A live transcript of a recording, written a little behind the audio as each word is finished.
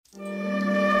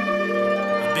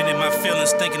Been in my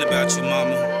feelings thinking about you,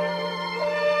 mama.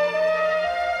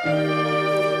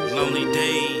 Lonely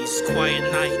days,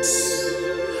 quiet nights.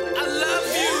 I love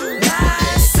you.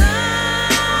 My sun,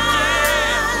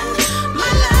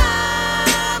 my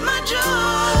love, my joy.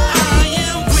 I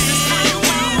am with you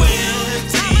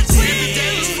every day.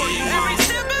 Every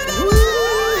step of the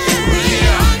way. The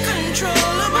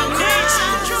uncontrollable cry,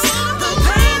 the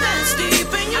pain that's deep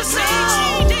in your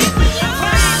soul.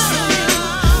 Proud of you,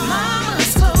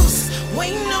 mama's close,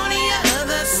 waiting on the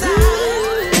other side.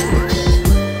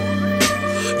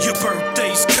 Your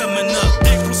birthday's coming up,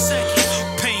 April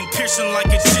 2nd. Pain piercing like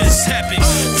it just happened.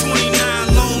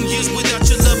 29 long years without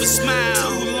your loving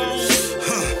smile.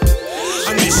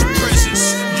 I miss your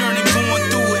presence, yearning going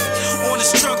through it. On a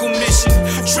struggle mission,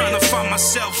 trying to find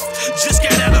myself. Just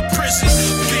got out of prison,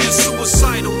 being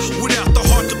suicidal without the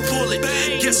heart to pull it.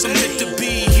 Guess I'm meant to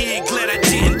be here, glad I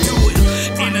didn't do it.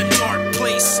 In a dark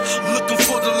place, looking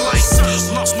for the light.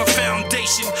 Lost my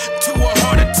foundation to a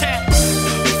heart attack.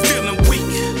 Feeling weak,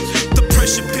 the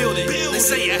pressure building. They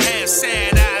say I have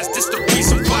sad eyes, that's the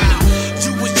reason why.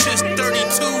 You was just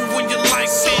 32 when your life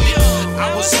ended.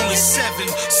 I was only 7,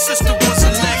 sister was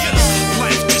 11.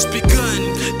 Life just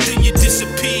begun, then you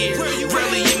disappeared.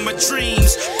 Rarely in my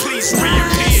dreams, please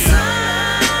reappear.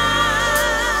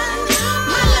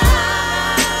 My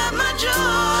love, my joy.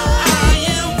 I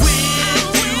am with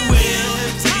you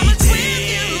every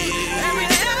day. Every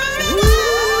step of the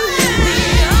way. The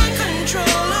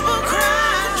uncontrollable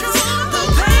cry, the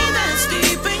pain that's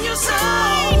deep in your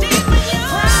soul.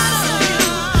 Proud of you,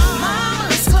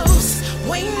 mama's close,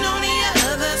 waiting on the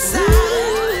other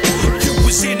side. You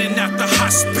was in and out the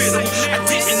hospital, I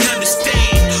didn't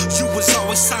understand. You was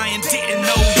always sighing, didn't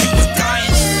know you was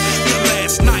dying. The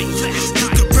last night, you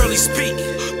could barely speak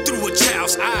through a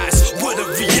child's eyes. What a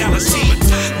reality.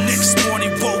 Next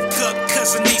morning, woke up,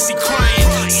 cousin Niecy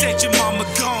crying. Said your mama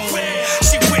gone,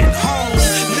 she went home.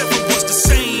 Never was the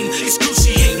same,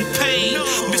 excruciating pain.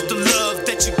 Miss the love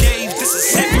that you gave, this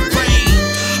is heavy rain.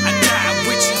 I died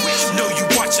with you, know you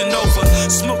watching over.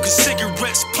 Smoking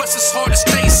cigarettes, plus it's hard to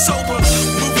stay sober.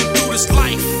 Moving through this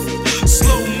life,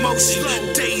 slow motion,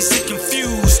 dazed and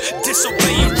confused,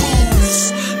 disobeying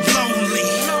rules. Lonely,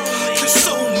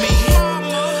 console me.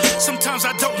 Sometimes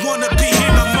I don't wanna be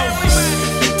here no more.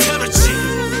 Intelligent,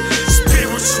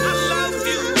 spiritual.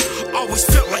 Always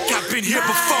felt like I've been here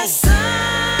before.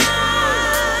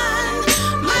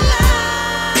 My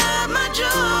love, my joy.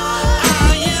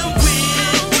 I am with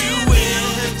you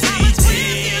every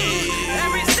day.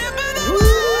 Every step of the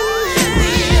way.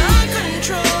 The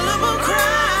uncontrollable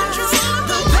cry,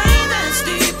 the pain that's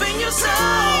deep in your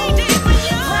soul.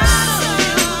 Proud of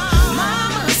you,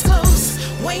 mama's close,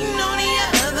 waiting on the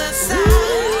other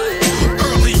side.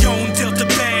 Early on, dealt a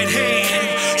bad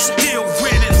hand, still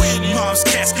winning. Mom's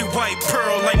casket, white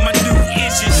pearl like my new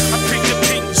engine. I picked a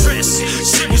pink dress,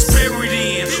 she was buried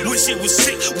in. When she was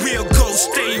sick, we'll go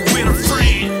stay with a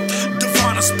friend.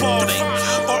 Devonna Spalding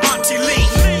or Auntie Lee.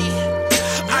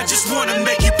 I just wanna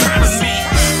make you proud of me.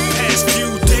 Past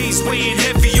few days weighing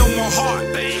heavy on my heart.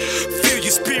 Feel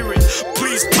your spirit,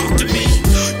 please talk to me.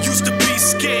 Used to be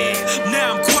scared,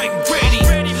 now I'm quite ready.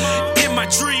 In my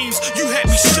dreams, you had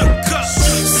me shook up,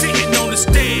 sitting on the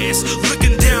stairs,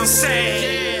 looking down sad.